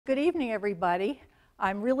Good evening, everybody.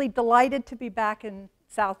 I'm really delighted to be back in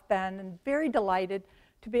South Bend and very delighted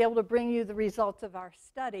to be able to bring you the results of our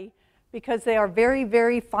study because they are very,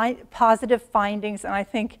 very positive findings, and I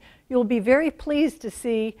think you'll be very pleased to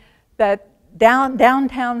see that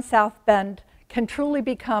downtown South Bend can truly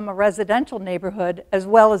become a residential neighborhood as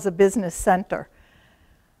well as a business center.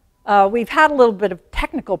 We've had a little bit of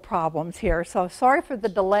technical problems here, so sorry for the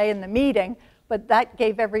delay in the meeting, but that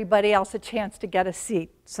gave everybody else a chance to get a seat.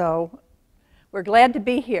 So we're glad to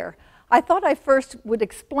be here. I thought I first would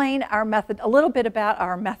explain our method, a little bit about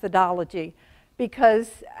our methodology,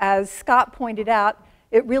 because as Scott pointed out,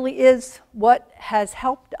 it really is what has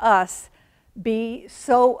helped us be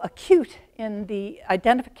so acute in the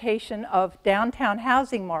identification of downtown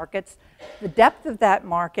housing markets, the depth of that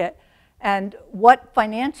market, and what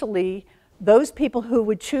financially those people who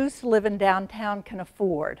would choose to live in downtown can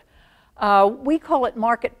afford. We call it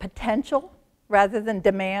market potential rather than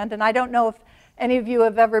demand, and I don't know if any of you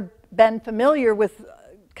have ever been familiar with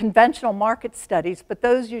conventional market studies, but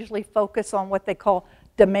those usually focus on what they call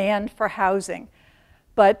demand for housing.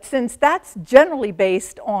 But since that's generally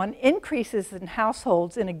based on increases in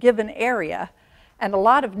households in a given area and a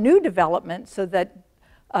lot of new development so that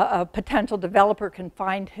a potential developer can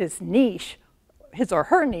find his niche, his or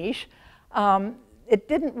her niche, it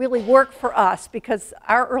didn't really work for us because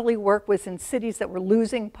our early work was in cities that were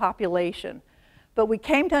losing population. But we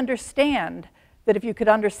came to understand that if you could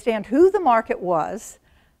understand who the market was,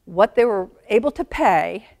 what they were able to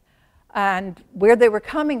pay, and where they were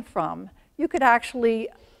coming from, you could actually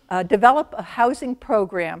develop a housing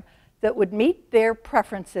program that would meet their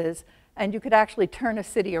preferences, and you could actually turn a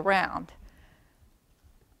city around.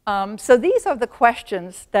 So these are the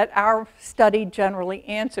questions that our study generally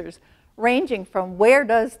answers, ranging from where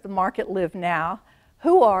does the market live now,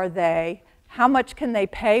 who are they, how much can they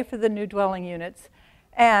pay for the new dwelling units,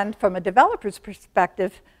 and from a developer's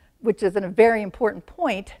perspective, which is a very important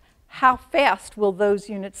point, how fast will those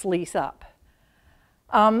units lease up?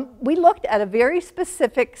 We looked at a very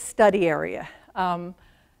specific study area. The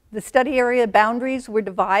study area boundaries were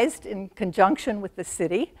devised in conjunction with the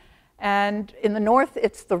city, and in the north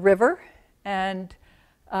it's the river and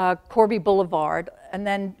Corby Boulevard, and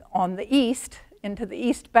then on the east, into the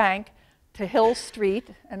East Bank, to Hill Street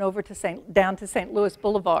and over to down to St. Louis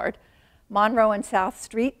Boulevard, Monroe and South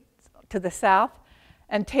Street to the south,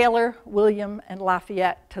 and Taylor, William, and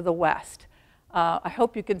Lafayette to the west. I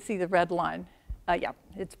hope you can see the red line. Yeah,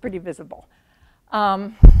 it's pretty visible.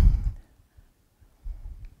 I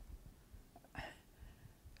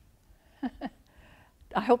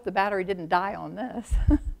hope the battery didn't die on this.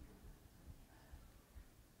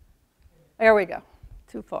 There we go,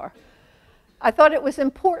 too far. I thought it was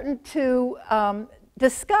important to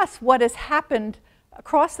discuss what has happened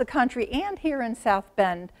across the country and here in South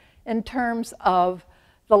Bend in terms of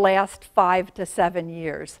the last 5 to 7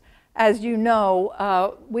 years. As you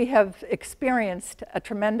know, we have experienced a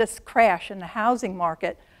tremendous crash in the housing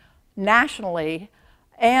market nationally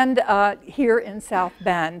and here in South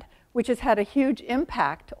Bend, which has had a huge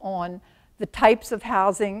impact on the types of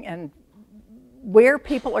housing and where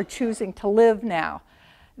people are choosing to live now.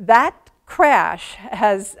 That crash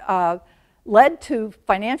has led to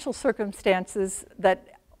financial circumstances that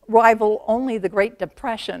rival only the Great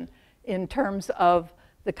Depression in terms of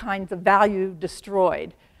the kinds of value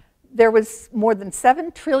destroyed. There was more than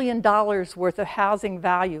 $7 trillion worth of housing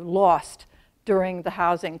value lost during the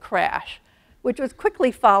housing crash, which was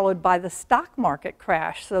quickly followed by the stock market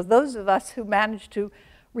crash. So those of us who managed to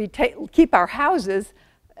keep our houses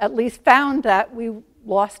at least found that we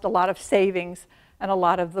lost a lot of savings and a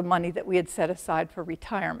lot of the money that we had set aside for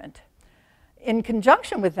retirement. In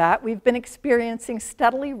conjunction with that, we've been experiencing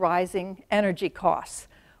steadily rising energy costs,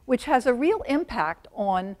 which has a real impact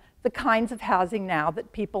on the kinds of housing now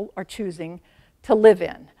that people are choosing to live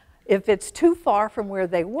in. If it's too far from where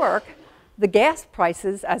they work, the gas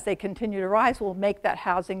prices, as they continue to rise, will make that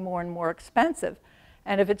housing more and more expensive.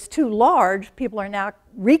 And if it's too large, people are now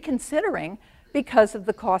reconsidering because of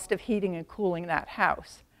the cost of heating and cooling that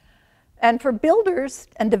house. And for builders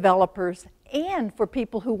and developers, and for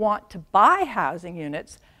people who want to buy housing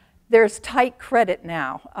units, there's tight credit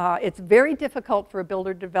now. It's very difficult for a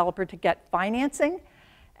builder-developer to get financing,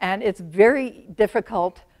 and it's very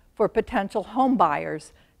difficult for potential home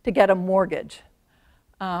buyers to get a mortgage.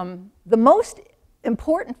 The most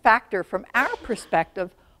important factor from our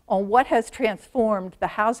perspective on what has transformed the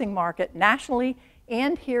housing market nationally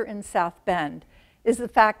and here in South Bend is the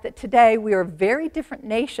fact that today we are a very different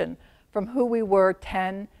nation from who we were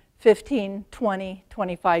 10, 15, 20,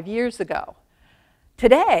 25 years ago.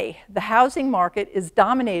 Today, the housing market is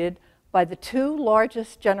dominated by the two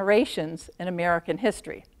largest generations in American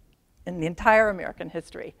history, in the entire American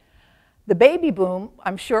history. The baby boom,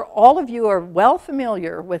 I'm sure all of you are well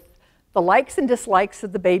familiar with the likes and dislikes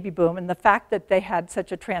of the baby boom and the fact that they had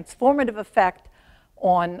such a transformative effect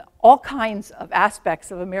on all kinds of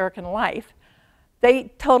aspects of American life.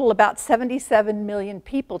 They total about 77 million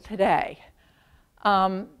people today.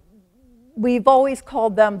 We've always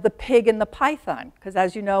called them the pig and the python, because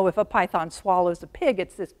as you know, if a python swallows a pig,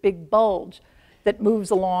 it's this big bulge that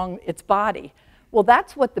moves along its body. Well,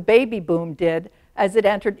 that's what the baby boom did as it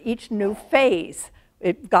entered each new phase.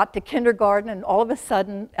 It got to kindergarten, and all of a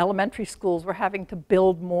sudden, elementary schools were having to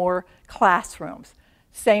build more classrooms.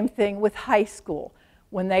 Same thing with high school.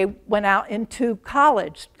 When they went out into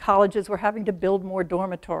college, colleges were having to build more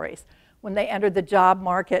dormitories. When they entered the job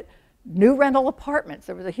market, new rental apartments.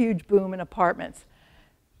 There was a huge boom in apartments.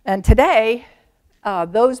 And today,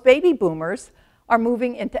 those baby boomers are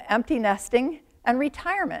moving into empty nesting and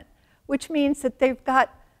retirement, which means that they've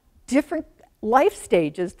got different life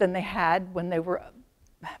stages than they had when they were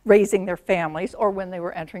raising their families or when they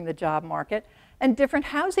were entering the job market, and different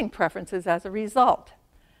housing preferences as a result.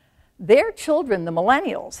 Their children, the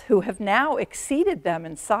millennials, who have now exceeded them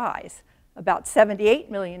in size, about 78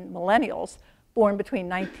 million millennials, born between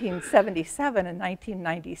 1977 and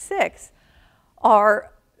 1996,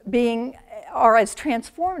 are as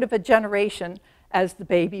transformative a generation as the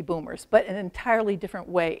baby boomers, but in entirely different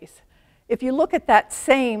ways. If you look at that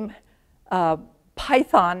same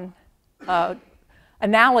Python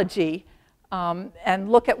analogy and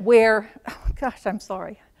look at where,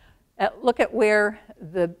 look at where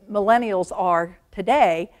the millennials are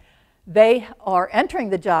today, they are entering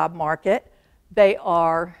the job market, they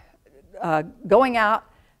are going out,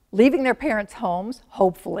 leaving their parents' homes,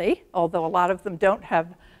 hopefully, although a lot of them don't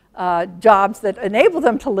have jobs that enable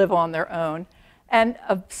them to live on their own. And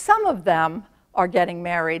some of them are getting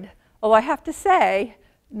married, although I have to say,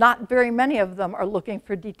 not very many of them are looking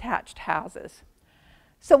for detached houses.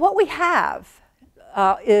 So what we have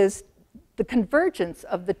is the convergence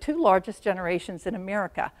of the two largest generations in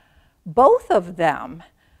America, both of them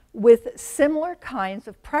with similar kinds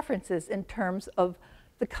of preferences in terms of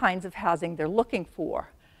the kinds of housing they're looking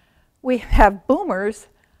for. We have boomers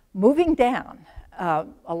moving down. A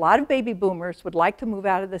lot of baby boomers would like to move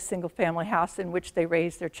out of the single-family house in which they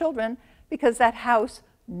raise their children because that house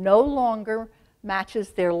no longer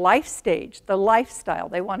matches their life stage, the lifestyle.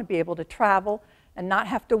 They want to be able to travel and not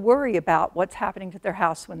have to worry about what's happening to their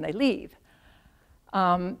house when they leave.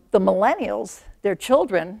 The millennials, their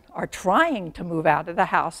children, are trying to move out of the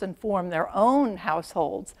house and form their own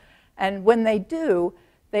households. And when they do,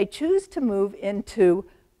 they choose to move into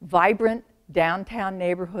vibrant downtown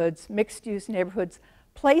neighborhoods, mixed-use neighborhoods,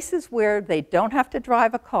 places where they don't have to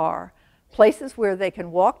drive a car, places where they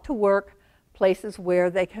can walk to work, places where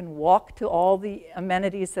they can walk to all the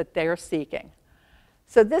amenities that they're seeking.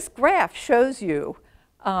 So this graph shows you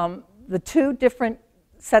the two different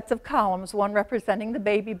sets of columns, one representing the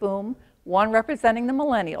baby boom, one representing the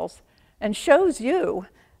millennials, and shows you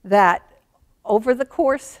that over the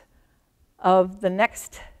course of the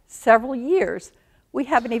next several years, we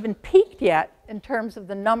haven't even peaked yet in terms of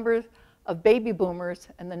the numbers of baby boomers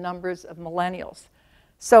and the numbers of millennials.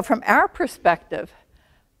 So from our perspective,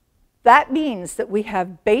 that means that we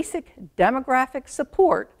have basic demographic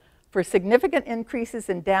support for significant increases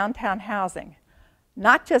in downtown housing,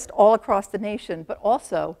 not just all across the nation, but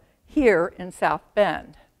also here in South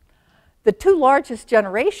Bend. The two largest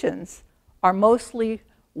generations are mostly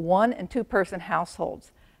one- and two-person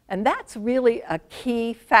households, and that's really a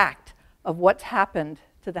key fact of what's happened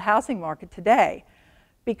to the housing market today.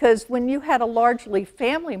 Because when you had a largely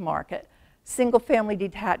family market, single-family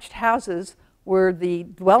detached houses were the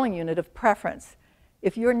dwelling unit of preference.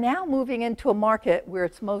 If you're now moving into a market where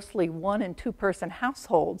it's mostly one- and two-person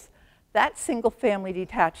households, that single-family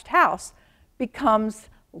detached house becomes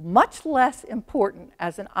much less important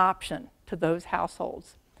as an option to those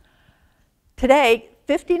households. Today,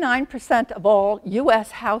 59% of all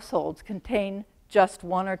US households contain just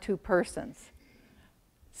one or two persons.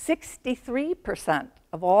 63%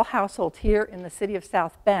 of all households here in the city of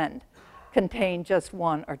South Bend contain just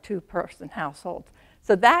one or two person households.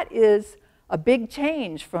 So that is a big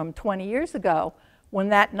change from 20 years ago when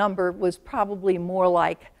that number was probably more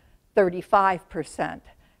like 35%.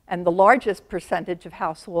 And the largest percentage of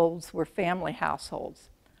households were family households.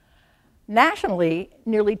 Nationally,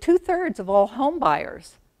 nearly 2/3 of all home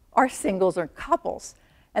buyers are singles or couples.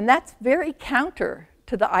 And that's very counter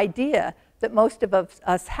to the idea that most of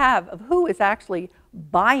us have of who is actually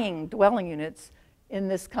buying dwelling units in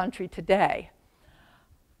this country today.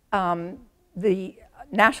 The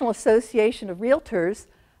National Association of Realtors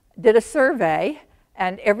did a survey,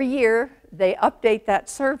 and every year they update that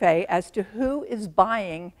survey as to who is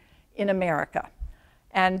buying in America.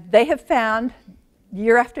 And they have found,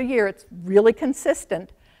 year after year, it's really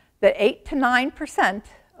consistent, that 8 to 9%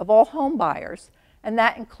 of all home buyers, and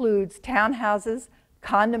that includes townhouses,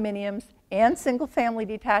 condominiums, and single-family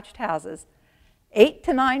detached houses, 8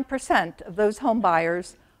 to 9% of those home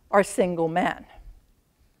buyers are single men.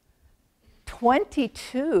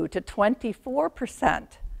 22 to 24%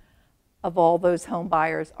 of all those home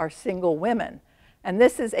buyers are single women. And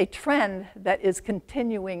this is a trend that is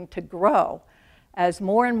continuing to grow as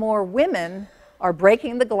more and more women are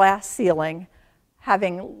breaking the glass ceiling,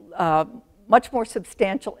 having much more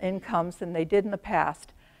substantial incomes than they did in the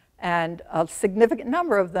past. And a significant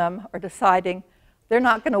number of them are deciding they're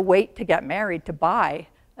not going to wait to get married to buy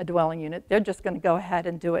a dwelling unit. They're just going to go ahead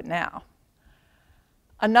and do it now.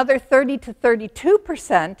 Another 30 to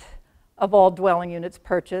 32% of all dwelling units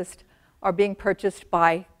purchased are being purchased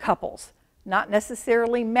by couples. Not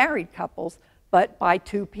necessarily married couples, but by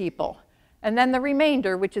two people. And then the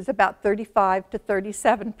remainder, which is about 35 to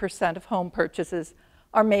 37% of home purchases,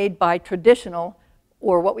 are made by traditional,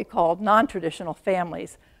 or what we call non-traditional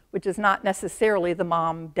families, which is not necessarily the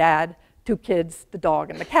mom, dad, two kids, the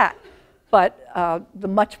dog, and the cat, but the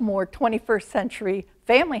much more 21st century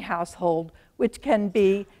family household, which can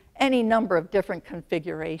be any number of different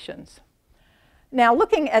configurations. Now,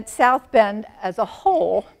 looking at South Bend as a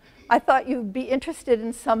whole, I thought you'd be interested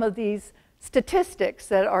in some of these statistics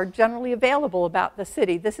that are generally available about the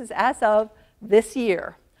city. This is as of this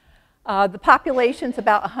year. The population's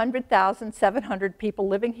about 100,700 people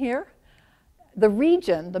living here. The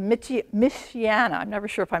region, the Michiana, I'm never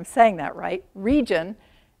sure if I'm saying that right, region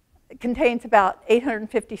contains about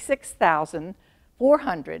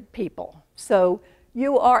 856,400 people. So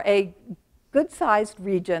you are a good-sized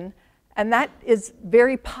region, and that is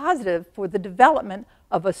very positive for the development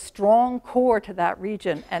of a strong core to that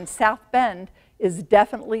region. And South Bend is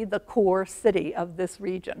definitely the core city of this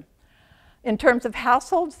region. In terms of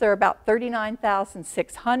households, there are about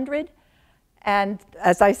 39,600. And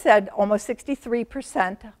as I said, almost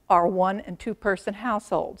 63% are one- and two-person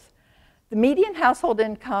households. The median household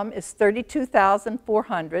income is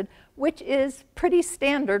 $32,400, which is pretty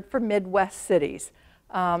standard for Midwest cities.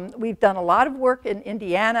 We've done a lot of work in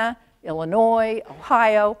Indiana, Illinois,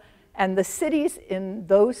 Ohio, and the cities in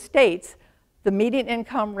those states, the median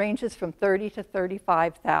income ranges from $30,000 to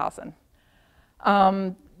 $35,000.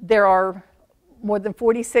 There are more than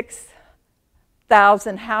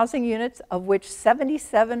 46,000 housing units, of which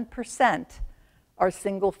 77% are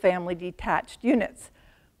single-family detached units,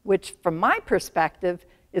 which from my perspective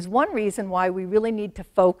is one reason why we really need to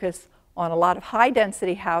focus on a lot of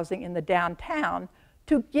high-density housing in the downtown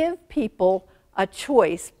to give people a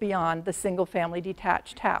choice beyond the single-family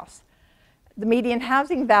detached house. The median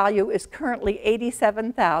housing value is currently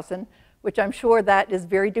 $87,000, which I'm sure that is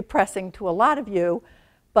very depressing to a lot of you,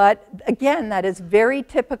 but again, that is very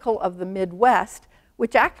typical of the Midwest,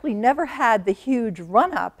 which actually never had the huge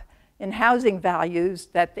run-up in housing values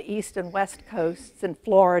that the East and West coasts in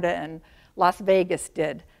Florida and Las Vegas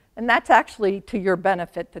did. And that's actually to your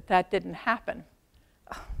benefit that that didn't happen.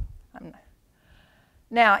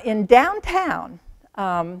 Now, in downtown,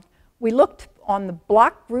 we looked on the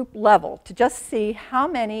block group level to just see how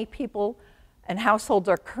many people and households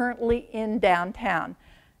are currently in downtown.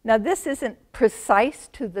 Now, this isn't precise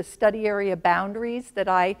to the study area boundaries that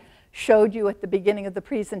I showed you at the beginning of the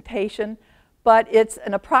presentation, but it's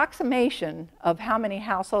an approximation of how many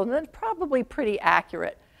households, and it's probably pretty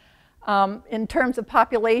accurate. In terms of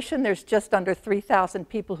population, there's just under 3,000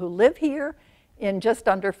 people who live here in just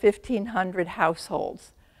under 1,500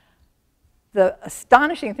 households. The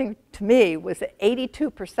astonishing thing to me was that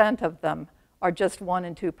 82% of them are just one-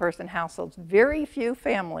 and two-person households. Very few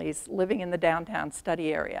families living in the downtown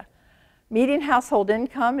study area. Median household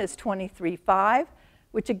income is $23,500,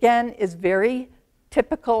 which again is very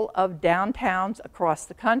typical of downtowns across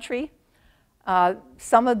the country.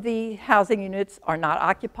 Some of the housing units are not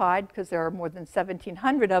occupied because there are more than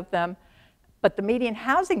 1,700 of them, but the median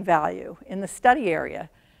housing value in the study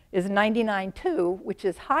area is $99,200, which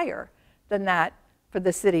is higher than that for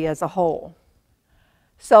the city as a whole.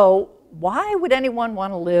 So why would anyone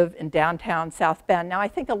want to live in downtown South Bend? Now, I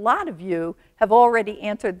think a lot of you have already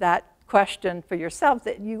answered that question for yourselves,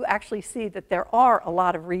 that you actually see that there are a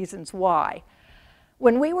lot of reasons why.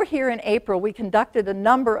 When we were here in April, we conducted a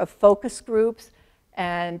number of focus groups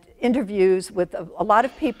and interviews with a lot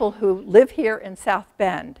of people who live here in South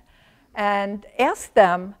Bend and asked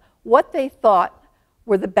them what they thought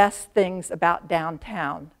were the best things about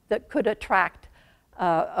downtown that could attract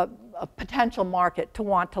a potential market to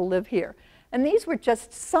want to live here. And these were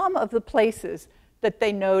just some of the places that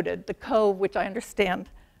they noted. The Cove, which I understand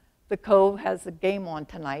the Cove has a game on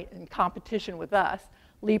tonight in competition with us,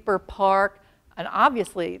 Leaper Park, and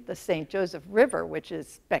obviously the St. Joseph River, which is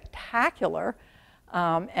spectacular.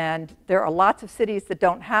 And there are lots of cities that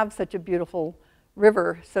don't have such a beautiful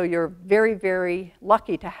river, so you're very, very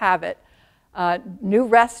lucky to have it. New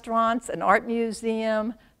restaurants, an art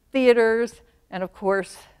museum, theaters, and of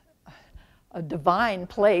course, a divine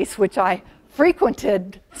place, which I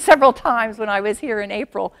frequented several times when I was here in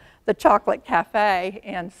April, the Chocolate Cafe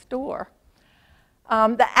and store.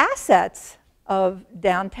 The assets of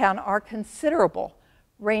downtown are considerable,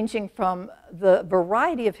 ranging from the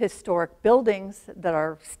variety of historic buildings that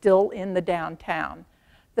are still in the downtown,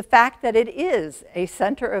 the fact that it is a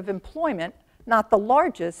center of employment, not the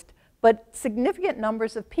largest, but significant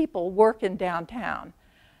numbers of people work in downtown.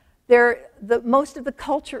 Most of the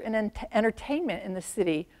culture and entertainment in the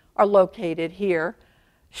city are located here.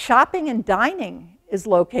 Shopping and dining is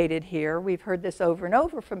located here. We've heard this over and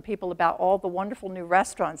over from people about all the wonderful new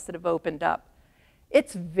restaurants that have opened up.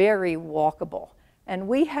 It's very walkable. And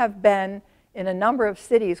we have been in a number of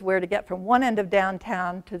cities where to get from one end of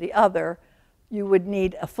downtown to the other, you would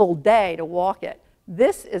need a full day to walk it.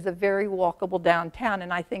 This is a very walkable downtown,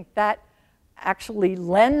 and I think that actually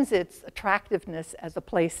lends its attractiveness as a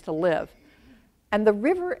place to live. And the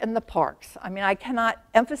river and the parks. I mean, I cannot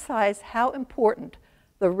emphasize how important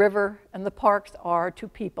the river and the parks are to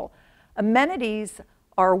people. Amenities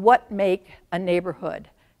are what make a neighborhood.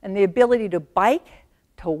 And the ability to bike,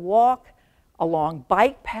 to walk along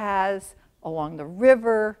bike paths, along the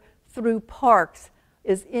river, through parks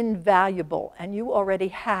is invaluable. And you already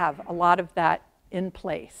have a lot of that in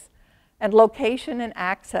place. And location and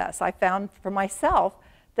access. I found for myself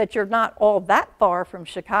that you're not all that far from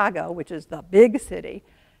Chicago, which is the big city,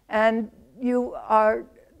 and you are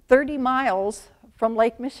 30 miles from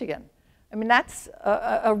Lake Michigan. I mean, that's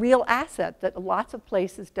a real asset that lots of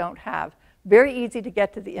places don't have. Very easy to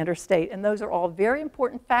get to the interstate, and those are all very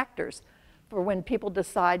important factors for when people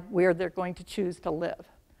decide where they're going to choose to live.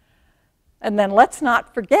 And then let's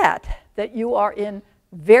not forget that you are in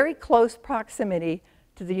very close proximity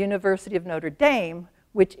to the University of Notre Dame,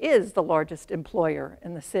 which is the largest employer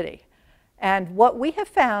in the city. And what we have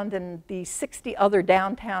found in the 60 other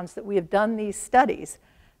downtowns that we have done these studies,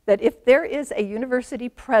 that if there is a university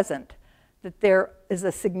present, that there is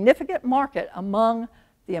a significant market among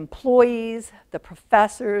the employees, the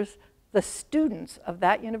professors, the students of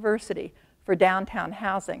that university for downtown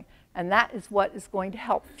housing. And that is what is going to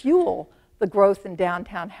help fuel the growth in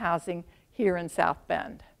downtown housing here in South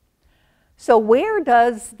Bend. So where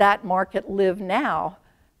does that market live now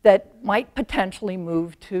that might potentially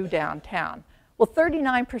move to downtown? Well,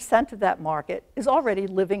 39% of that market is already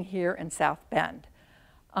living here in South Bend.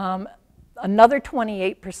 Another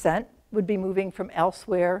 28% would be moving from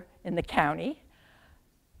elsewhere in the county.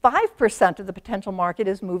 5% of the potential market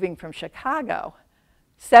is moving from Chicago,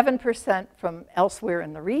 7% from elsewhere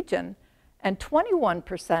in the region, and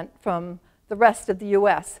 21% from the rest of the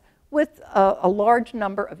US, with a large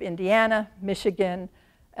number of Indiana, Michigan,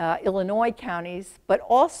 Illinois counties, but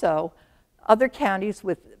also other counties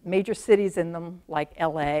with major cities in them like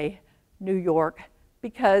LA, New York,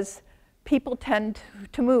 because people tend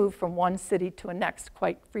to move from one city to the next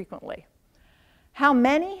quite frequently. How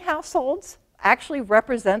many households actually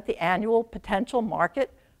represent the annual potential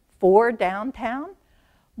market for downtown?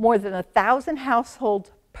 More than 1,000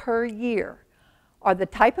 households per year are the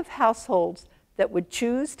type of households that would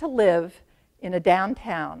choose to live in a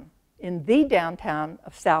downtown, in the downtown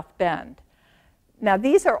of South Bend. Now,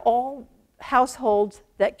 these are all households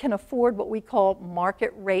that can afford what we call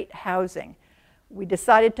market rate housing. We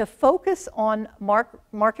decided to focus on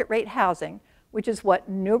market rate housing, which is what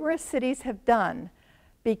numerous cities have done,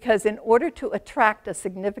 because in order to attract a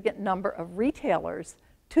significant number of retailers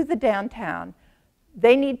to the downtown,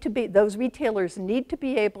 those retailers need to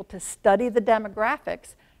be able to study the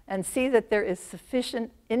demographics and see that there is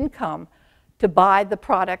sufficient income to buy the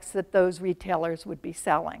products that those retailers would be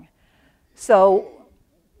selling. So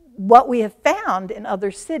what we have found in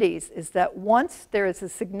other cities is that once there is a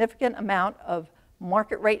significant amount of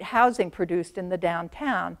market rate housing produced in the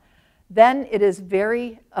downtown, then it is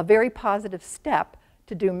a very positive step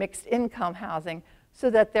to do mixed income housing so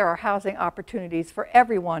that there are housing opportunities for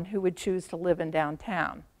everyone who would choose to live in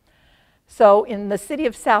downtown. So in the city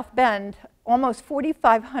of South Bend, almost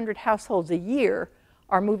 4,500 households a year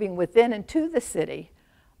are moving within and to the city,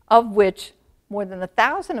 of which more than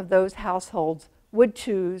 1,000 of those households would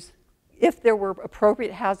choose, if there were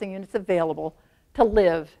appropriate housing units available, to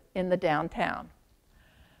live in the downtown.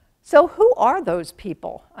 So who are those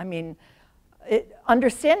people? I mean,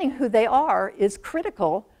 understanding who they are is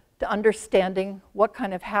critical to understanding what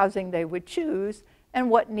kind of housing they would choose and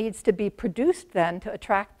what needs to be produced then to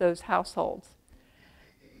attract those households.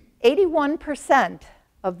 81%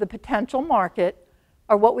 of the potential market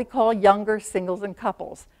are what we call younger singles and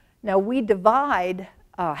couples. Now, we divide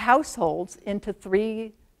households into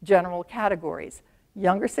 3 general categories: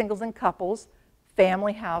 younger singles and couples,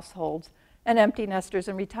 family households, and empty nesters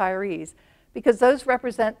and retirees, because those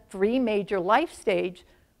represent 3 major life stages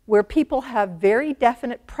where people have very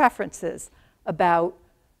definite preferences about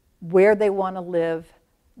where they want to live,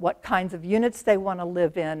 what kinds of units they want to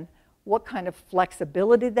live in, what kind of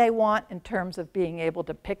flexibility they want in terms of being able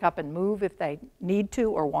to pick up and move if they need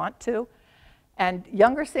to or want to. And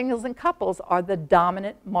younger singles and couples are the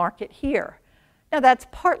dominant market here. Now, that's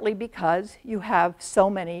partly because you have so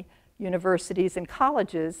many universities and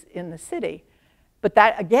colleges in the city. But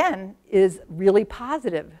that, again, is really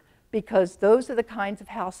positive, because those are the kinds of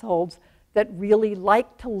households that really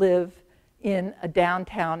like to live in a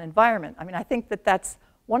downtown environment. I mean, I think that that's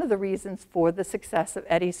one of the reasons for the success of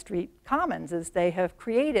Eddy Street Commons, is they have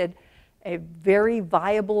created a very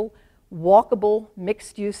viable, walkable,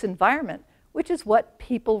 mixed-use environment, which is what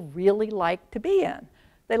people really like to be in.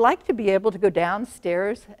 They like to be able to go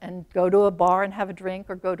downstairs and go to a bar and have a drink,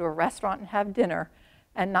 or go to a restaurant and have dinner,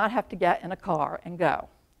 and not have to get in a car and go.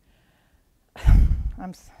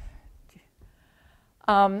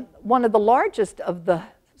 One of the largest of the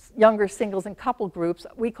younger singles and couple groups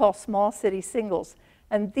we call small city singles.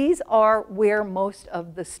 And these are where most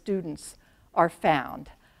of the students are found.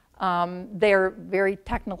 They're very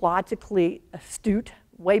technologically astute,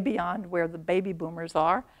 way beyond where the baby boomers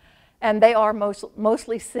are. And they are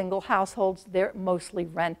mostly single households. They're mostly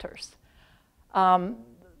renters.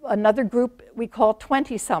 Another group we call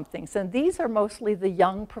 20-somethings. And these are mostly the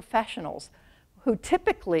young professionals who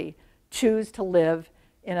typically choose to live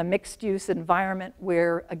in a mixed-use environment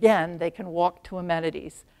where, again, they can walk to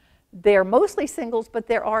amenities. They're mostly singles, but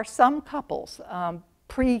there are some couples,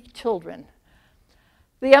 pre-children.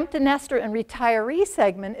 The empty nester and retiree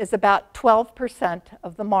segment is about 12%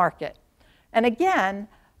 of the market. And again,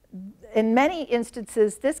 in many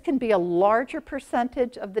instances, this can be a larger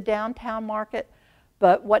percentage of the downtown market,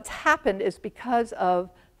 but what's happened is because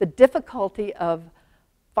of the difficulty of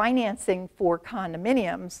financing for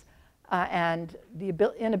condominiums and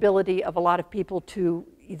the inability of a lot of people to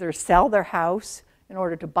either sell their house in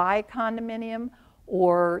order to buy a condominium,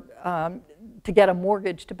 or to get a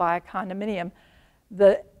mortgage to buy a condominium,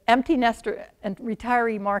 the empty nester and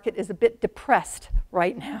retiree market is a bit depressed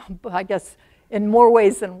right now, I guess in more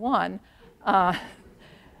ways than one.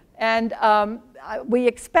 We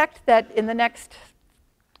expect that in the next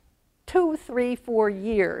 2, 3, 4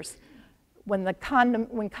 years, when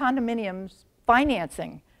condominiums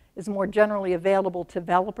financing is more generally available to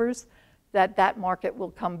developers, that market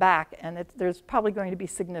will come back, and there's probably going to be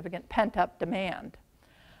significant pent-up demand.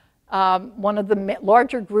 One of the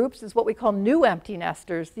larger groups is what we call new empty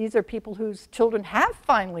nesters. These are people whose children have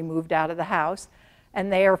finally moved out of the house, and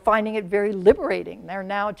they are finding it very liberating. They're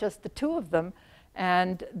now just the 2 of them,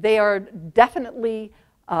 and they are definitely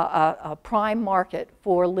a prime market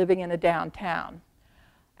for living in a downtown.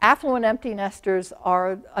 Affluent empty nesters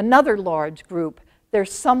are another large group. They're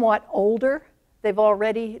somewhat older.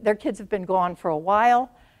 Their kids have been gone for a while,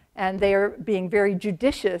 and they are being very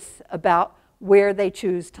judicious about where they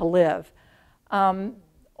choose to live.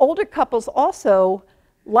 Older couples also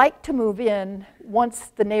like to move in once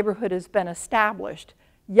the neighborhood has been established.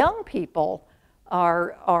 Young people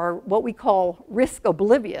are what we call risk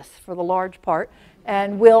oblivious for the large part,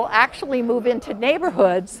 and will actually move into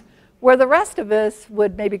neighborhoods where the rest of us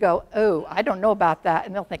would maybe go, oh, I don't know about that,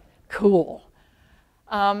 and they'll think, cool.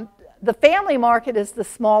 The family market is the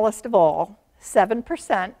smallest of all,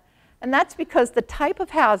 7%, and that's because the type of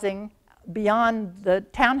housing beyond the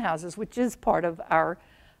townhouses, which is part of our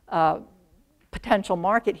potential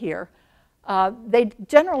market here, they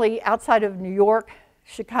generally, outside of New York,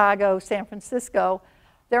 Chicago, San Francisco,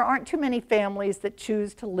 there aren't too many families that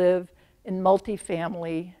choose to live in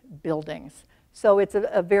multifamily buildings. So it's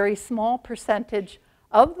a very small percentage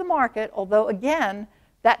of the market, although again,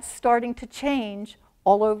 that's starting to change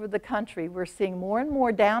all over the country. We're seeing more and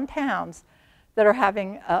more downtowns that are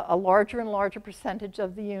having a larger and larger percentage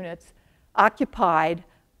of the units occupied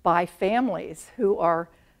by families who are,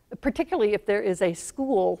 particularly if there is a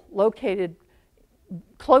school located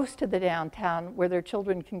close to the downtown where their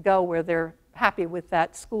children can go, where they're happy with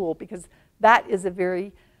that school, because that is a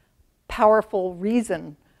very powerful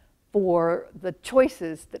reason for the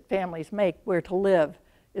choices that families make where to live,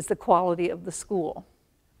 is the quality of the school.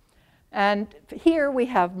 And here we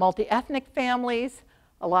have multi-ethnic families.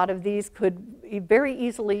 A lot of these could very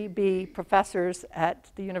easily be professors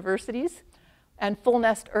at the universities. And full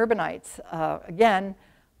nest urbanites, again,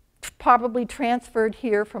 probably transferred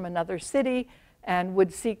here from another city and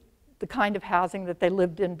would seek the kind of housing that they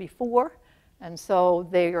lived in before. And so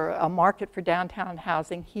they are a market for downtown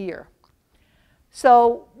housing here.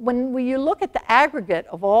 So when you look at the aggregate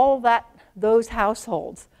of all those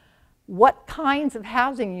households, what kinds of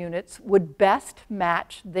housing units would best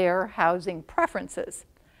match their housing preferences?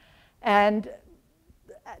 And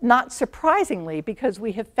not surprisingly, because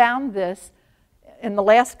we have found this in the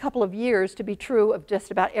last couple of years to be true of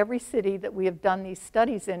just about every city that we have done these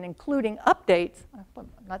studies in, including updates. I'm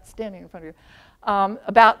not standing in front of you.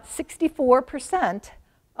 About 64%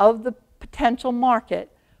 of the potential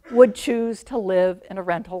market would choose to live in a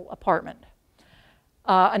rental apartment.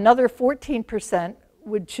 Another 14%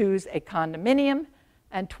 would choose a condominium,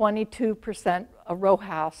 and 22% a row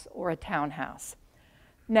house or a townhouse.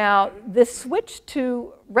 Now, this switch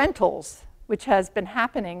to rentals, which has been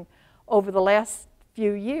happening over the last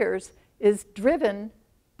few years, is driven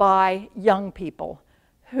by young people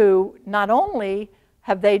who not only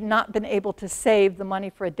have they not been able to save the money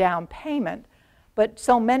for a down payment, but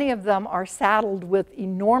so many of them are saddled with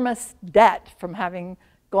enormous debt from having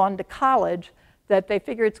gone to college that they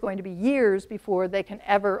figure it's going to be years before they can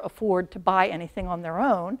ever afford to buy anything on their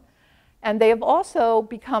own. And they have also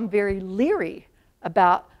become very leery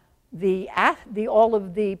about all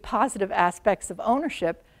of the positive aspects of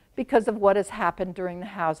ownership because of what has happened during the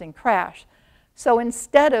housing crash. So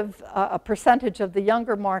instead of a percentage of the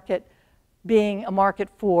younger market being a market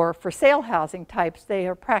for sale housing types, they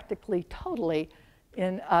are practically totally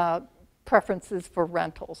in preferences for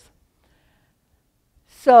rentals.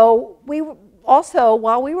 So we also,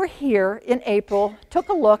 while we were here in April, took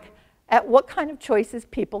a look at what kind of choices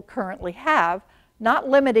people currently have, not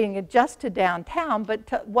limiting it just to downtown, but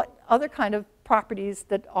to what other kind of properties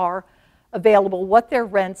that are available, what their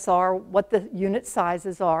rents are, what the unit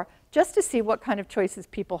sizes are, just to see what kind of choices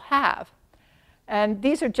people have. And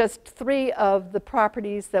these are just 3 of the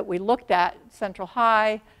properties that we looked at: Central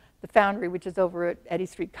High, the Foundry, which is over at Eddy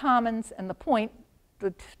Street Commons, and the Point.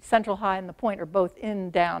 The Central High and the Point are both in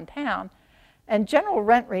downtown. And general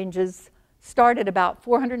rent ranges start at about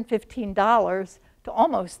 $415 to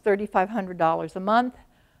almost $3,500 a month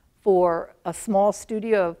for a small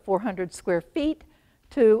studio of 400 square feet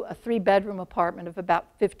to a 3-bedroom apartment of about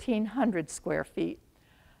 1,500 square feet.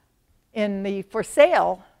 In the for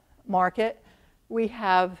sale market, we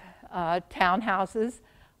have townhouses,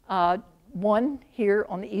 1 here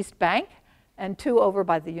on the East Bank and 2 over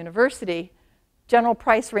by the university. General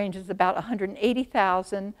price range is about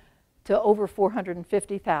 $180,000 to over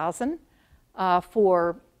 $450,000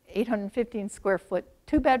 for 815 square foot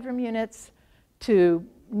 2-bedroom units to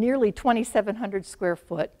nearly 2,700 square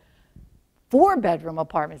foot 4-bedroom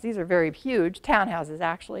apartments. These are very huge, townhouses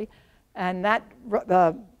actually, and that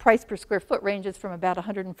price per square foot ranges from about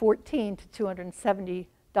 $114 to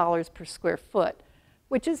 $270 per square foot,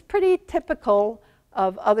 which is pretty typical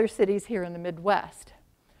of other cities here in the Midwest.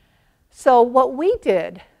 So what we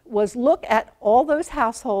did was look at all those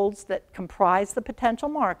households that comprise the potential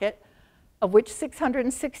market, of which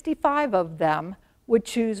 665 of them would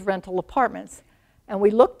choose rental apartments. And we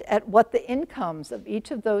looked at what the incomes of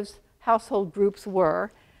each of those household groups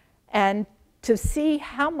were, and to see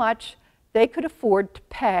how much they could afford to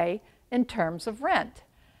pay in terms of rent.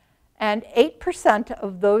 And 8%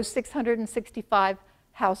 of those 665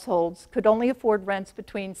 households could only afford rents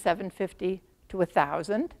between $750 to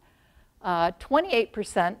 $1,000.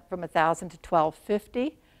 28% from $1,000 to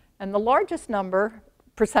 $1,250, and the largest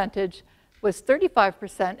percentage was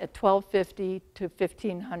 35% at $1,250 to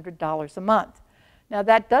 $1,500 a month. Now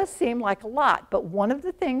that does seem like a lot, but one of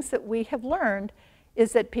the things that we have learned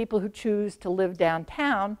is that people who choose to live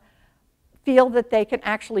downtown feel that they can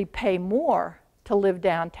actually pay more to live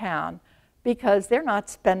downtown because they're not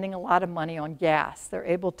spending a lot of money on gas. They're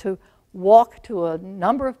able to walk to a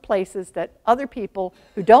number of places that other people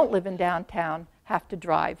who don't live in downtown have to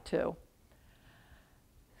drive to.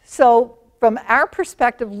 So from our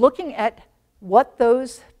perspective, looking at what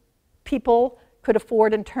those people could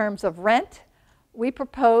afford in terms of rent, we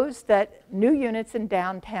propose that new units in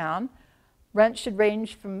downtown, rent should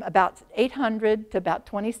range from about $800 to about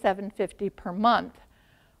 $2,750 per month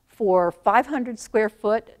for 500 square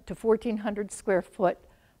foot to 1,400 square foot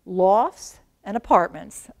lofts and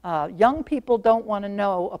apartments. Young people don't want to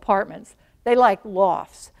know apartments. They like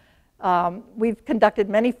lofts. We've conducted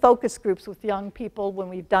many focus groups with young people when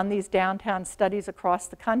we've done these downtown studies across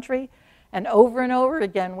the country. And over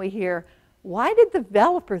again, we hear, why did the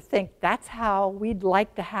developer think that's how we'd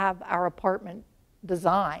like to have our apartment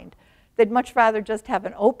designed? They'd much rather just have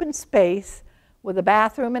an open space with a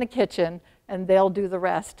bathroom and a kitchen, and they'll do the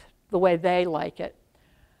rest the way they like it.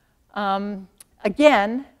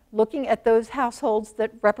 Again, looking at those households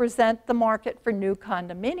that represent the market for new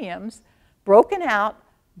condominiums, broken out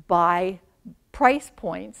by price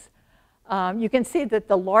points, you can see that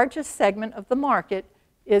the largest segment of the market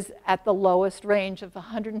is at the lowest range of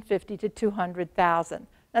 150 to 200,000.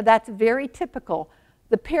 Now that's very typical.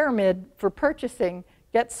 The pyramid for purchasing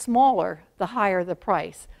gets smaller the higher the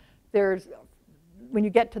price. When you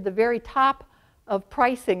get to the very top of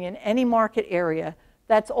pricing in any market area,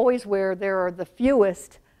 that's always where there are the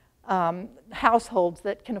fewest households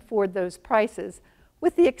that can afford those prices,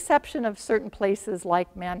 with the exception of certain places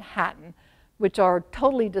like Manhattan, which are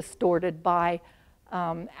totally distorted by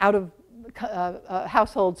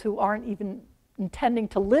households who aren't even intending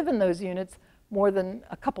to live in those units more than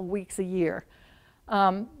a couple weeks a year.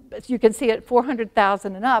 As you can see, at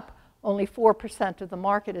 400,000 and up, only 4% of the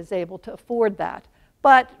market is able to afford that.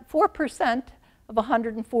 But 4% of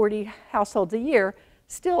 140 households a year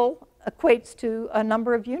still equates to a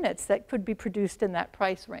number of units that could be produced in that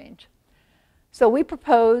price range. So we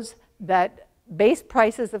propose that base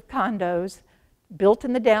prices of condos built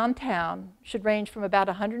in the downtown should range from about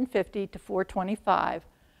 150 to 425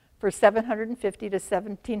 for 750 to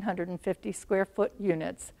 1,750 square foot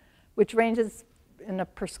units, which ranges in a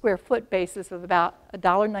per square foot basis of about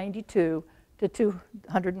 $1.92 to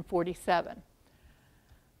 $247.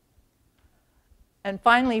 And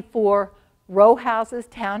finally, for row houses,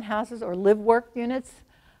 townhouses, or live-work units,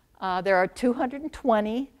 there are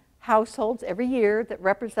 220 households every year that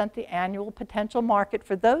represent the annual potential market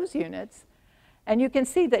for those units. And you can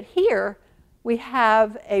see that here we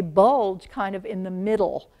have a bulge kind of in the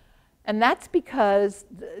middle. And that's because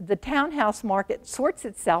the townhouse market sorts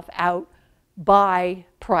itself out by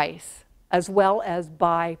price as well as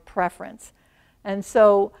by preference. And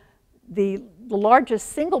so the largest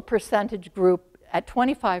single percentage group at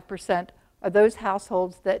 25% are those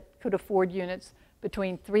households that could afford units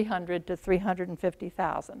between 300 to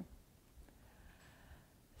 350,000.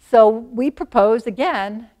 So we propose,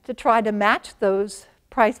 again, to try to match those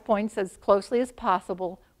price points as closely as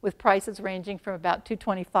possible, with prices ranging from about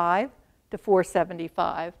 $225 to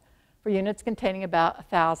 $475 for units containing about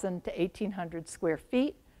 1,000 to 1,800 square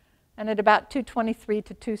feet, and at about $223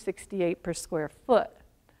 to $268 per square foot.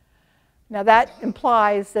 Now that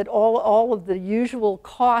implies that all of the usual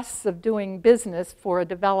costs of doing business for a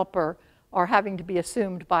developer are having to be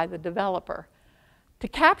assumed by the developer. To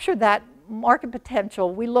capture that market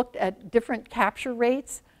potential, we looked at different capture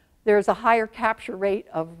rates. There's a higher capture rate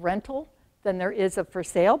of rental than there is of for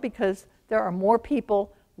sale, because there are more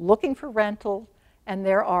people looking for rental, and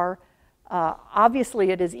there are,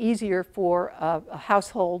 obviously it is easier for a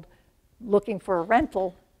household looking for a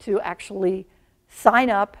rental to actually sign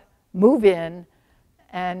up, move in,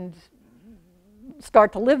 and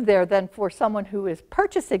start to live there than for someone who is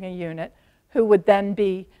purchasing a unit, who would then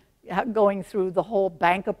be going through the whole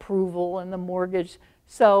bank approval and the mortgage.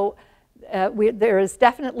 So there is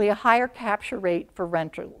definitely a higher capture rate for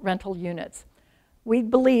rental units. We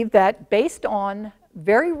believe that based on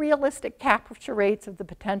very realistic capture rates of the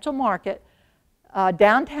potential market,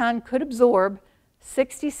 downtown could absorb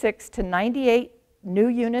 66 to 98 new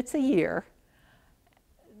units a year,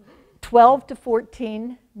 12 to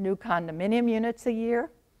 14 new condominium units a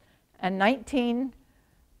year, and 19,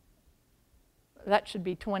 that should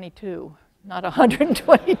be 22, not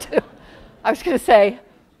 122. I was going to say,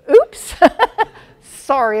 oops,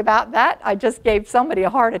 sorry about that. I just gave somebody a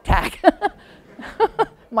heart attack,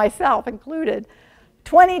 myself included.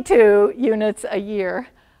 22 units a year,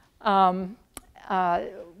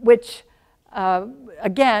 which,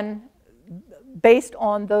 again, based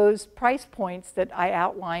on those price points that I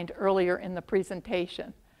outlined earlier in the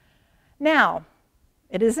presentation. Now,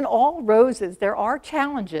 it isn't all roses. There are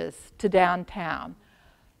challenges to downtown.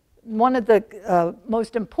 One of the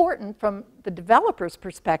most important from the developer's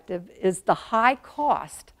perspective is the high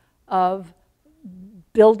cost of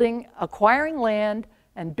acquiring land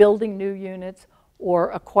and building new units,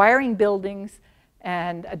 or acquiring buildings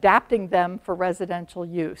and adapting them for residential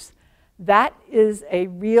use. That is a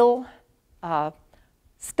real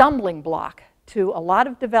stumbling block to a lot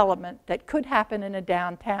of development that could happen in a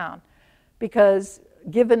downtown, because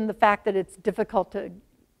given the fact that it's difficult to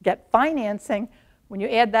get financing, when you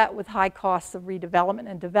add that with high costs of redevelopment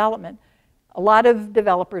and development, a lot of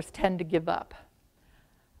developers tend to give up.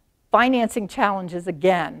 Financing challenges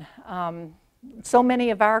again. So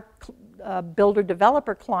many of our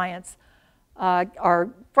builder-developer clients are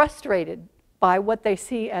frustrated by what they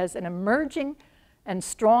see as an emerging and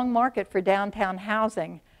strong market for downtown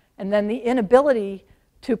housing, and then the inability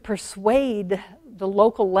to persuade the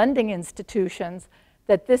local lending institutions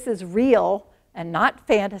that this is real and not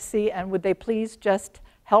fantasy, and would they please just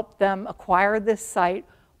help them acquire this site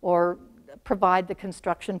or provide the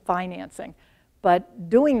construction financing. But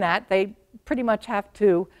doing that, they pretty much have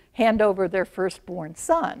to hand over their firstborn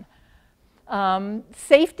son.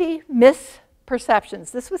 Safety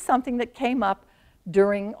misperceptions. This was something that came up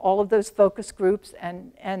during all of those focus groups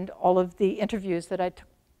and all of the interviews that I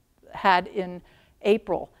had in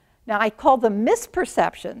April. Now, I call them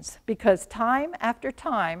misperceptions because time after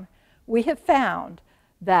time we have found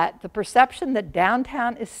that the perception that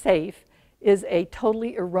downtown is safe is a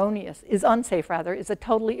totally erroneous, is unsafe rather, is a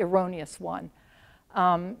totally erroneous one.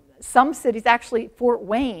 Some cities, actually Fort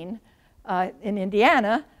Wayne in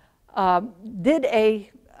Indiana, did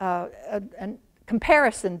a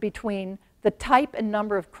comparison between the type and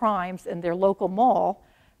number of crimes in their local mall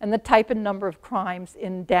and the type and number of crimes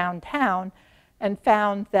in downtown, and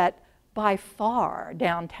found that by far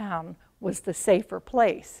downtown was the safer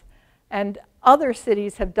place. And other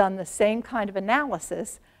cities have done the same kind of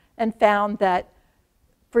analysis and found that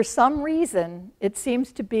for some reason it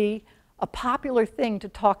seems to be a popular thing to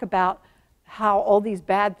talk about how all these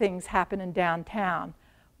bad things happen in downtown,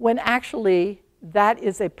 when actually that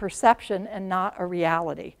is a perception and not a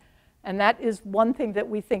reality. And that is one thing that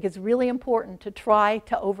we think is really important to try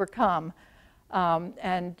to overcome.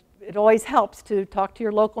 And it always helps to talk to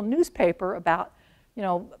your local newspaper about,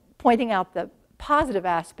 pointing out the positive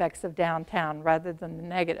aspects of downtown rather than the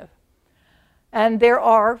negative. And there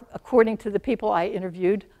are, according to the people I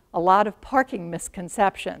interviewed, a lot of parking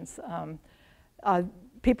misconceptions.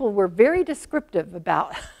 People were very descriptive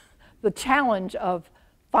about the challenge of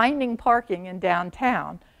finding parking in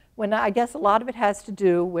downtown, when I guess a lot of it has to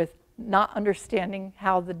do with not understanding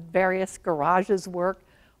how the various garages work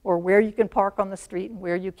or where you can park on the street and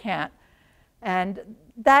where you can't. And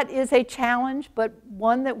that is a challenge, but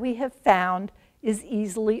one that we have found is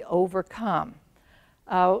easily overcome.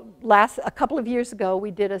 A couple of years ago,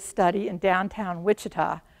 we did a study in downtown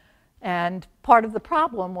Wichita, and part of the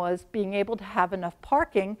problem was being able to have enough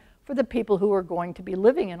parking for the people who are going to be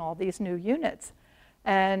living in all these new units.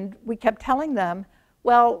 And we kept telling them,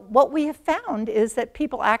 well, what we have found is that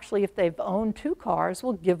people actually, if they've owned 2 cars,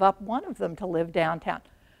 will give up one of them to live downtown.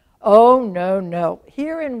 Oh, no, no.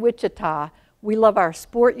 Here in Wichita, we love our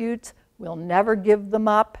sport utes. We'll never give them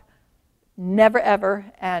up. Never,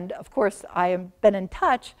 ever. And of course, I have been in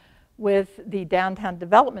touch with the Downtown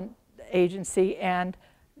Development Agency, and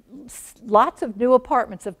lots of new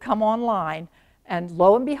apartments have come online, and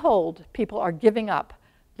lo and behold, people are giving up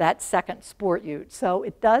that second sport ute. So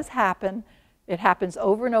it does happen. It happens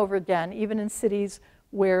over and over again, even in cities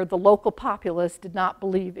where the local populace did not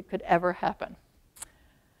believe it could ever happen.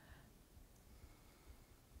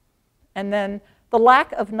 And then the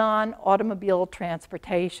lack of non-automobile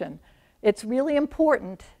transportation. It's really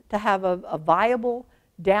important to have a viable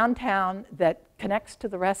downtown that connects to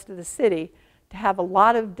the rest of the city, to have a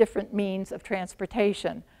lot of different means of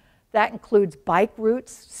transportation. That includes bike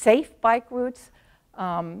routes, safe bike routes.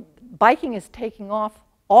 Biking is taking off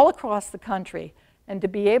all across the country, and to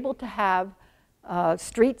be able to have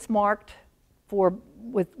streets marked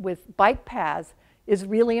with bike paths is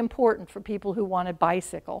really important for people who want to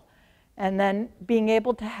bicycle. And then being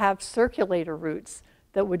able to have circulator routes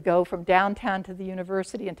that would go from downtown to the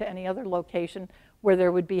university and to any other location where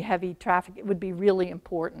there would be heavy traffic, it would be really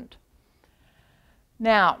important.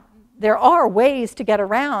 Now, there are ways to get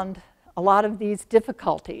around a lot of these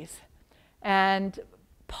difficulties. And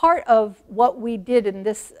part of what we did in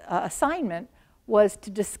this assignment was to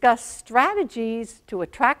discuss strategies to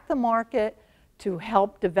attract the market, to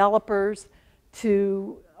help developers,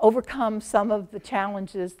 to overcome some of the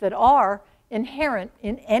challenges that are inherent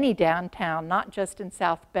in any downtown, not just in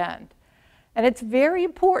South Bend. And it's very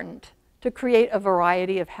important to create a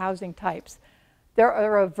variety of housing types. There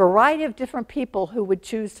are a variety of different people who would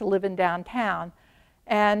choose to live in downtown,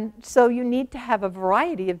 and so you need to have a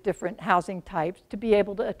variety of different housing types to be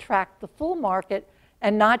able to attract the full market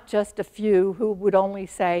and not just a few who would only,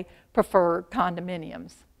 say, prefer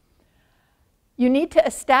condominiums. You need to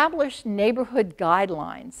establish neighborhood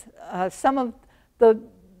guidelines. Some of the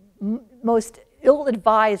most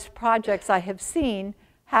ill-advised projects I have seen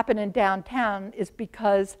happen in downtown is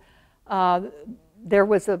because there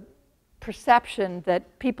was a perception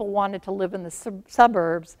that people wanted to live in the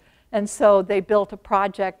suburbs, and so they built a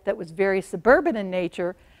project that was very suburban in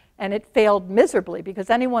nature, and it failed miserably because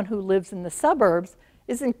anyone who lives in the suburbs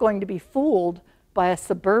isn't going to be fooled by a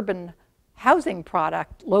suburban housing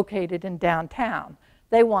product located in downtown.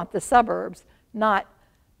 They want the suburbs, not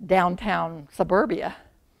downtown suburbia.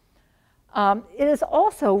 It is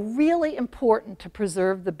also really important to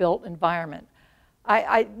preserve the built environment.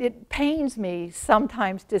 It pains me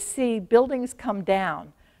sometimes to see buildings come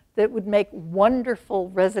down that would make wonderful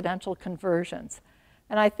residential conversions.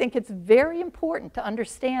 And I think it's very important to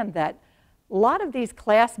understand that a lot of these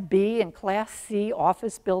Class B and Class C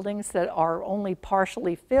office buildings that are only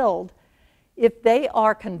partially filled, if they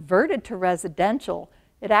are converted to residential,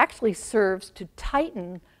 it actually serves to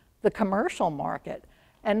tighten the commercial market.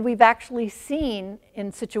 And we've actually seen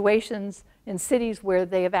in situations in cities where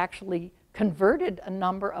they have actually converted a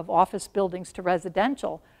number of office buildings to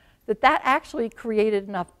residential, that actually created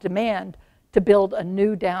enough demand to build a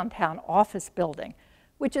new downtown office building,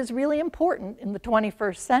 which is really important in the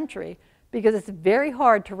 21st century because it's very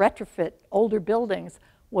hard to retrofit older buildings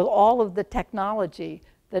with all of the technology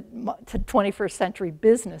that 21st century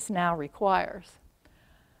business now requires.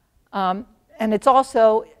 And it's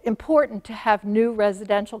also important to have new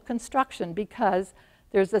residential construction because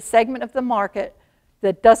there's a segment of the market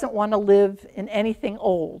that doesn't want to live in anything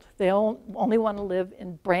old. They only want to live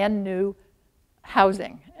in brand new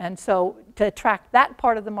housing. And so to attract that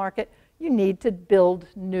part of the market, you need to build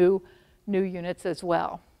new units as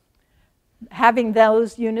well. Having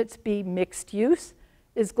those units be mixed use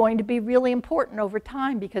is going to be really important over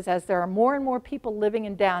time because as there are more and more people living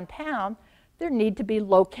in downtown, there need to be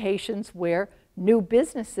locations where new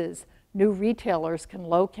businesses, new retailers can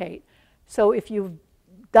locate. So if you've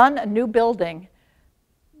done a new building,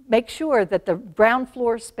 make sure that the ground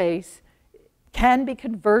floor space can be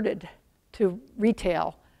converted to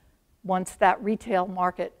retail once that retail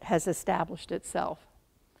market has established itself.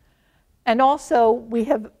 And also, we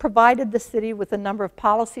have provided the city with a number of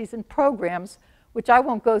policies and programs, which I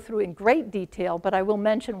won't go through in great detail, but I will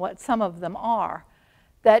mention what some of them are,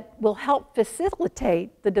 that will help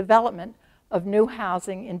facilitate the development of new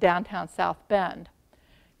housing in downtown South Bend.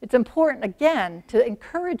 It's important, again, to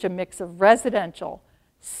encourage a mix of residential,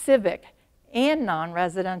 civic, and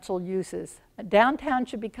non-residential uses. Downtown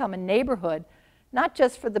should become a neighborhood, not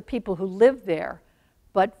just for the people who live there,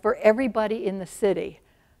 but for everybody in the city.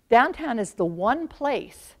 Downtown is the one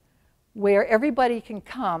place where everybody can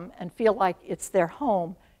come and feel like it's their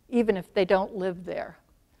home, even if they don't live there.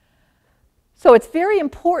 So it's very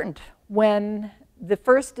important when the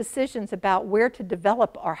first decisions about where to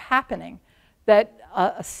develop are happening, that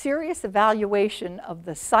a serious evaluation of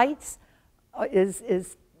the sites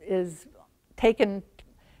is taken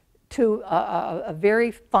to a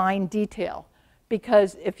very fine detail.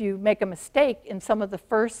 Because if you make a mistake in some of the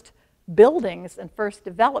first buildings and first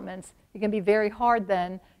developments, it can be very hard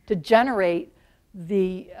then to generate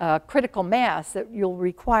the critical mass that you'll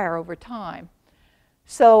require over time.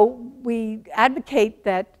 So we advocate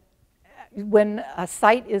that when a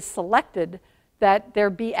site is selected, that there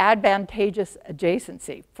be advantageous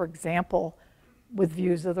adjacency. For example, with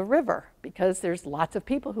views of the river, because there's lots of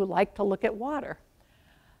people who like to look at water.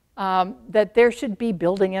 That there should be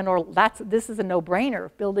building and or, this is a no-brainer,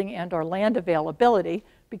 building and or land availability,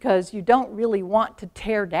 because you don't really want to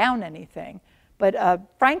tear down anything. But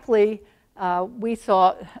frankly, we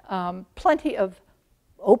saw plenty of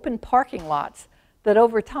open parking lots that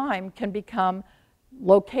over time can become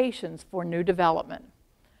locations for new development.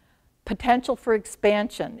 Potential for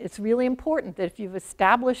expansion. It's really important that if you've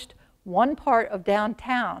established one part of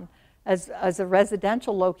downtown as a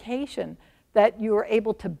residential location, that you are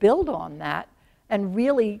able to build on that and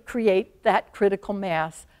really create that critical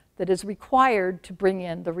mass that is required to bring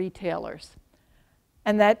in the retailers.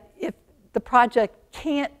 And that if the project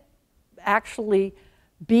can't actually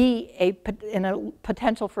be in a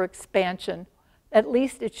potential for expansion, at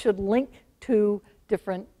least it should link to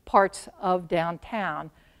different parts of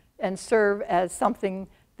downtown and serve as something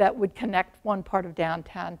that would connect one part of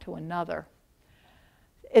downtown to another.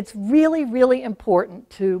 It's really, really important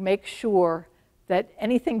to make sure that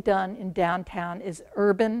anything done in downtown is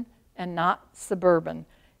urban and not suburban.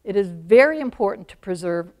 It is very important to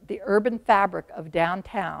preserve the urban fabric of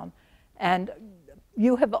downtown, and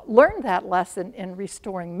you have learned that lesson in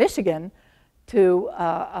restoring Michigan to,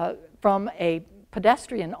 from a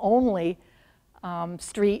pedestrian-only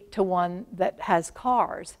street to one that has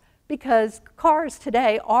cars, because cars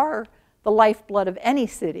today are the lifeblood of any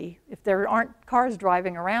city. If there aren't cars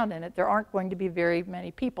driving around in it, there aren't going to be very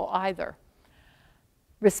many people either.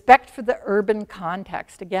 Respect for the urban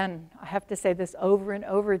context. Again, I have to say this over and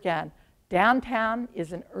over again. Downtown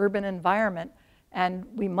is an urban environment, and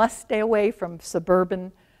we must stay away from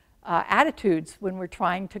suburban attitudes when we're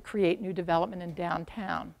trying to create new development in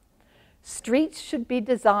downtown. Streets should be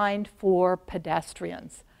designed for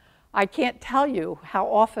pedestrians. I can't tell you how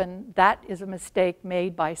often that is a mistake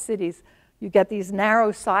made by cities. You get these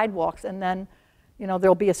narrow sidewalks, and then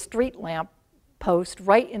there'll be a street lamp post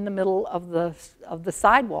right in the middle of the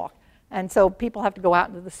sidewalk. And so people have to go out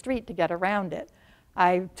into the street to get around it.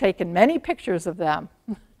 I've taken many pictures of them.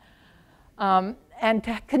 And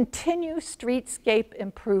to continue streetscape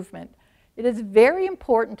improvement, it is very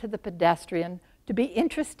important to the pedestrian to be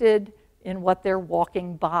interested in what they're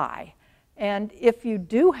walking by. And if you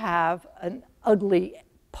do have an ugly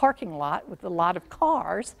parking lot with a lot of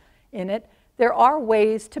cars in it, there are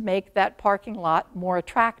ways to make that parking lot more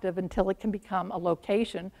attractive until it can become a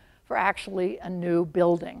location for actually a new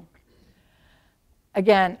building.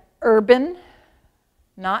 Again, urban,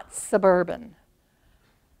 not suburban.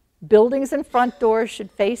 Buildings and front doors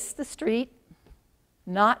should face the street,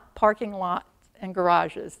 not parking lots and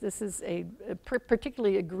garages. This is a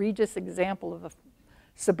particularly egregious example of a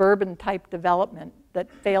suburban type development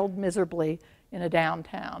that failed miserably in a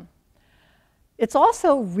downtown. It's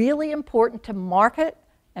also really important to market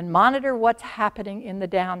and monitor what's happening in the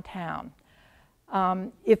downtown.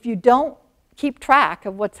 If you don't keep track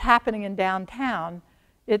of what's happening in downtown,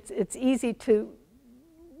 it's easy to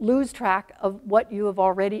lose track of what you have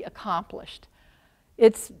already accomplished.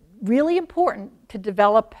 It's really important to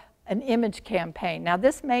develop an image campaign. Now,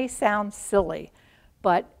 this may sound silly,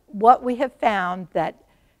 but what we have found that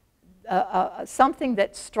something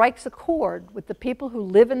that strikes a chord with the people who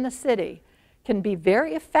live in the city can be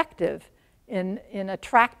very effective in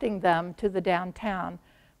attracting them to the downtown.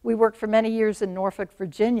 We worked for many years in Norfolk,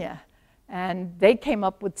 Virginia, and they came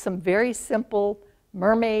up with some very simple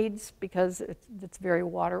mermaids, because it's very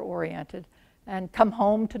water-oriented, and Come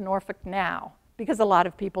Home to Norfolk Now, because a lot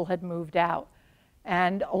of people had moved out.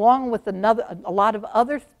 And along with a lot of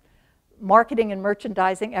other marketing and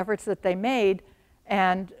merchandising efforts that they made,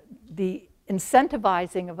 and the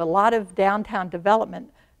incentivizing of a lot of downtown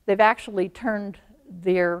development, they've actually turned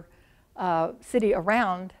their city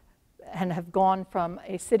around and have gone from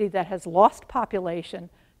a city that has lost population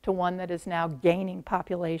to one that is now gaining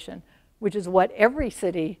population, which is what every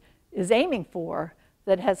city is aiming for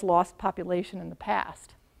that has lost population in the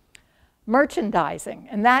past. Merchandising,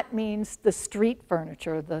 and that means the street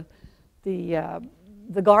furniture,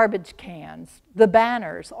 the garbage cans, the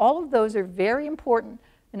banners, all of those are very important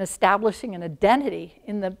in establishing an identity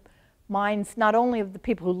in the minds not only of the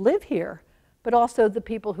people who live here, but also the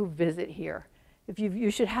people who visit here.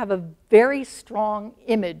 You should have a very strong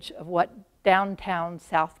image of what downtown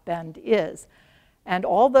South Bend is. And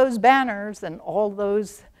all those banners and all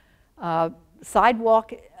those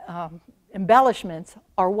sidewalk embellishments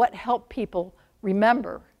are what help people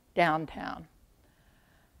remember downtown.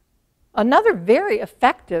 Another very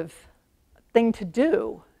effective thing to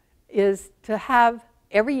do is to have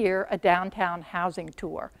every year a downtown housing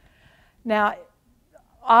tour. Now,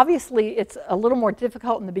 obviously it's a little more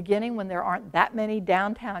difficult in the beginning when there aren't that many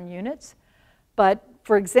downtown units, but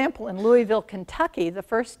for example, in Louisville, Kentucky, the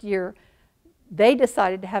first year they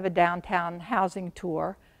decided to have a downtown housing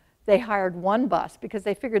tour. They hired one bus because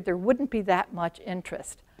they figured there wouldn't be that much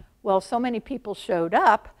interest. Well, so many people showed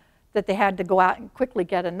up that they had to go out and quickly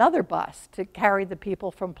get another bus to carry the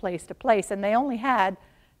people from place to place, and they only had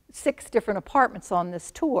 6 different apartments on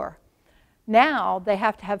this tour. Now they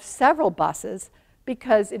have to have several buses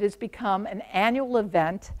because it has become an annual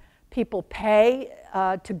event. People pay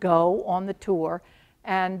to go on the tour,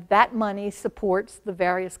 and that money supports the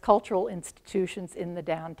various cultural institutions in the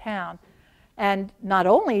downtown. And not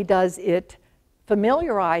only does it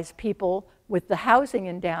familiarize people with the housing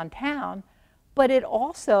in downtown, but it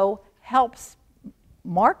also helps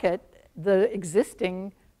market the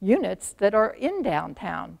existing units that are in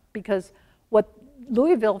downtown. Because what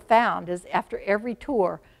Louisville found is after every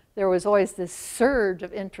tour, there was always this surge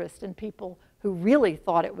of interest in people who really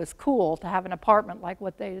thought it was cool to have an apartment like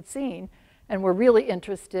what they had seen, and were really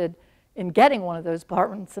interested in getting one of those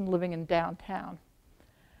apartments and living in downtown.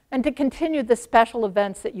 And to continue the special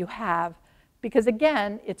events that you have, because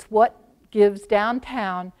again, it's what gives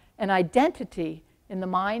downtown an identity in the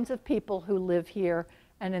minds of people who live here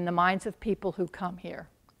and in the minds of people who come here.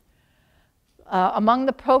 Among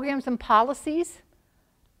the programs and policies,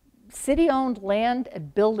 city-owned land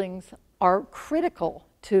and buildings are critical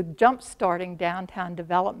to jump-starting downtown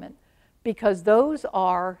development, because those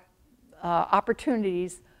are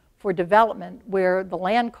opportunities for development where the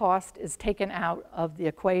land cost is taken out of the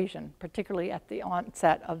equation, particularly at the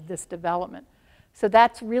onset of this development. So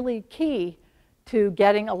that's really key to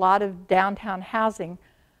getting a lot of downtown housing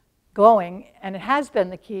going, and it has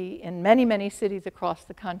been the key in many, many cities across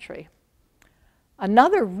the country.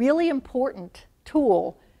 Another really important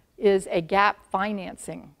tool is a gap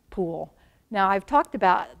financing pool. Now, I've talked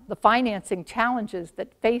about the financing challenges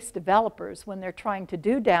that face developers when they're trying to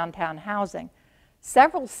do downtown housing.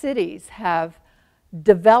 Several cities have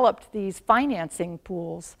developed these financing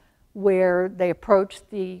pools where they approach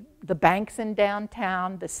the banks in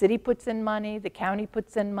downtown, the city puts in money, the county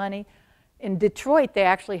puts in money. In Detroit, they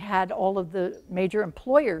actually had all of the major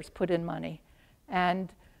employers put in money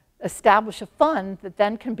and establish a fund that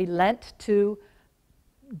then can be lent to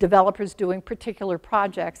developers doing particular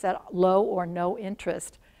projects at low or no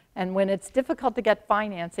interest. And when it's difficult to get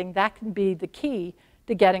financing, that can be the key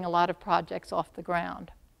to getting a lot of projects off the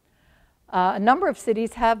ground. A number of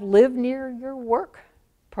cities have live near your work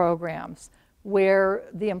programs where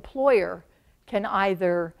the employer can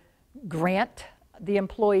either grant the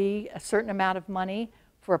employee a certain amount of money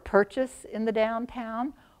for a purchase in the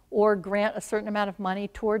downtown or grant a certain amount of money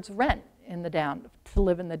towards rent in the to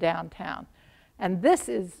live in the downtown. And this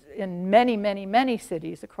is in many, many, many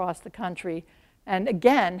cities across the country, and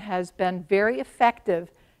again has been very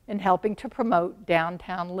effective in helping to promote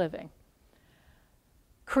downtown living.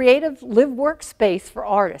 Creative live-work space for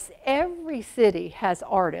artists. Every city has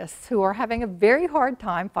artists who are having a very hard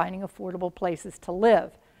time finding affordable places to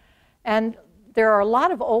live. And there are a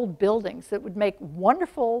lot of old buildings that would make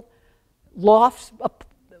wonderful lofts,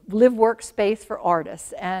 live-work space for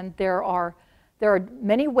artists. And there are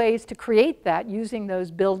many ways to create that using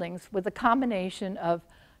those buildings with a combination of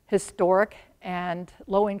historic and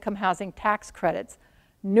low-income housing tax credits.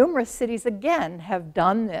 Numerous cities, again, have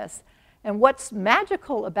done this. And what's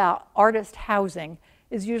magical about artist housing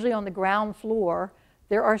is usually on the ground floor,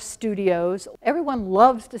 there are studios. Everyone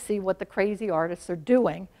loves to see what the crazy artists are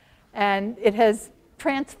doing. And it has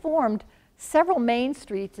transformed several main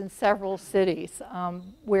streets in several cities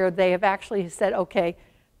where they have actually said, okay,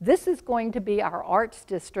 this is going to be our arts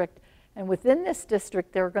district. And within this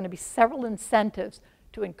district, there are going to be several incentives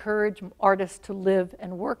to encourage artists to live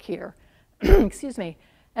and work here. Excuse me.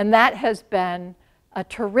 And that has been a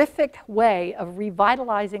terrific way of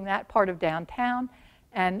revitalizing that part of downtown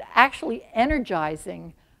and actually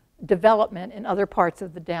energizing development in other parts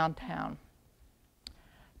of the downtown.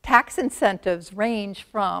 Tax incentives range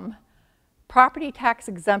from property tax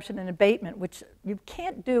exemption and abatement, which you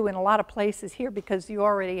can't do in a lot of places here because you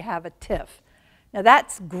already have a TIF. Now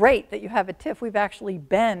that's great that you have a TIF. We've actually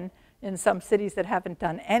been in some cities that haven't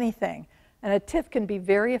done anything. And a TIF can be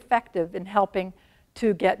very effective in helping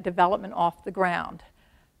to get development off the ground.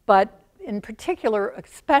 But in particular,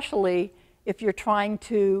 especially if you're trying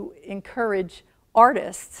to encourage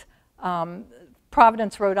artists,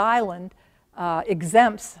 Providence, Rhode Island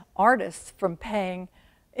exempts artists from paying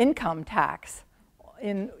income tax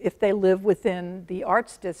if they live within the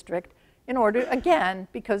arts district in order, again,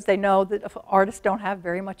 because they know that if artists don't have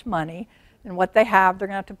very much money, and what they have, they're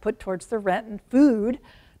going to have to put towards the rent and food,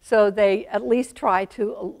 so they at least try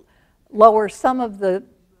to lower some of the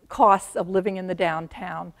costs of living in the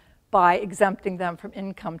downtown by exempting them from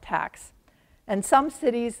income tax. And some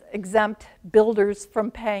cities exempt builders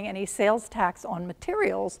from paying any sales tax on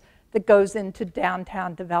materials that goes into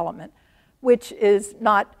downtown development, which is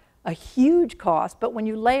not a huge cost, but when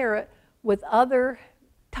you layer it with other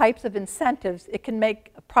types of incentives, it can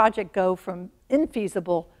make a project go from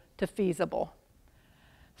infeasible to feasible.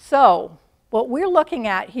 So what we're looking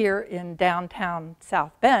at here in downtown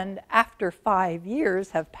South Bend, after 5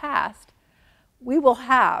 years have passed, we will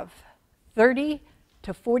have 30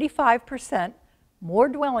 to 45% more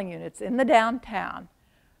dwelling units in the downtown,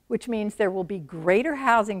 which means there will be greater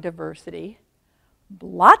housing diversity,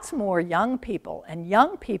 lots more young people, and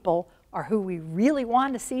young people are who we really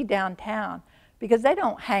want to see downtown because they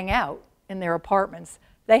don't hang out in their apartments.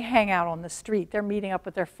 They hang out on the street. They're meeting up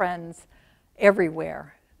with their friends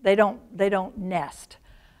everywhere. They don't nest.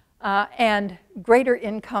 And greater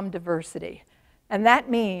income diversity. And that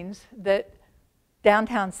means that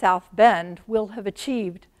downtown South Bend will have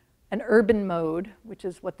achieved an urban mode, which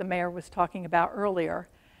is what the mayor was talking about earlier.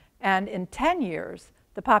 And in 10 years,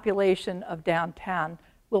 the population of downtown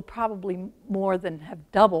will probably more than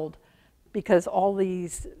have doubled because all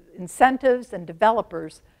these incentives and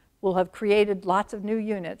developers will have created lots of new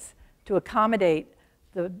units to accommodate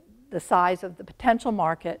the size of the potential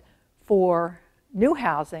market for new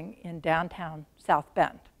housing in downtown South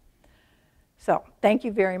Bend. So thank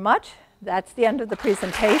you very much. That's the end of the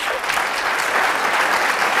presentation.